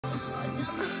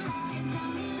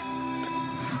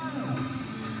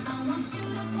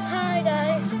Hi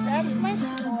guys, that's my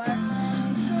store.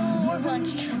 So we're going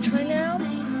to church right now.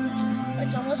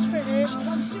 It's almost finished.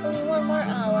 Only one more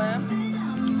hour.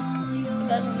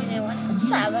 Because we didn't want at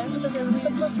 7 because it was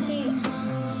supposed to be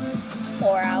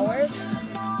 4 hours.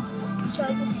 So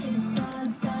I'm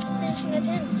finishing at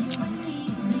 10.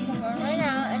 We're going right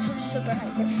now and I'm super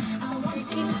hungry. I'm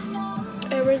drinking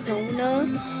Arizona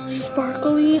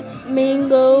sparkly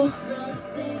mango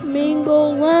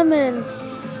lemon.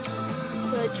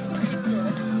 So it's pretty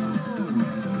good.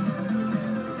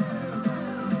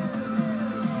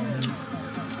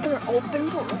 We're open,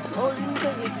 but we're closing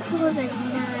because we close at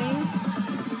 9.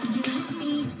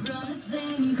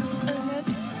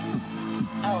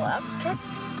 Electric,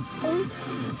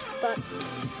 but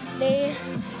they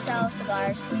sell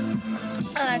cigars,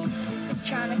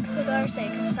 electronic cigars, so you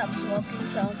can stop smoking,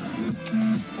 so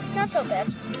not so bad.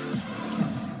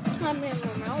 I'm in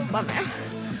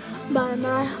by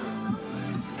my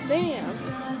van.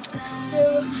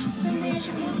 So Sunday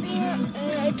should be here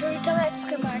at Torito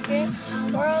Mexican Market.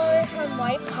 We're all the way from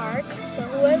White Park, so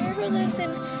whoever who lives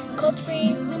in Cold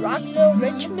Spring, Rockville,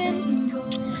 Richmond,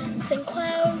 St.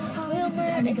 Cloud,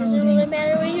 Wilbur, it doesn't really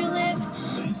matter where you live.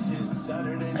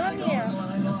 Come here.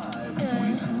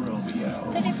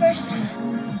 51st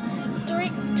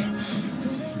Street,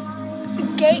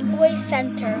 Gateway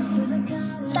Center.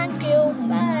 Thank you.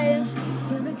 Bye.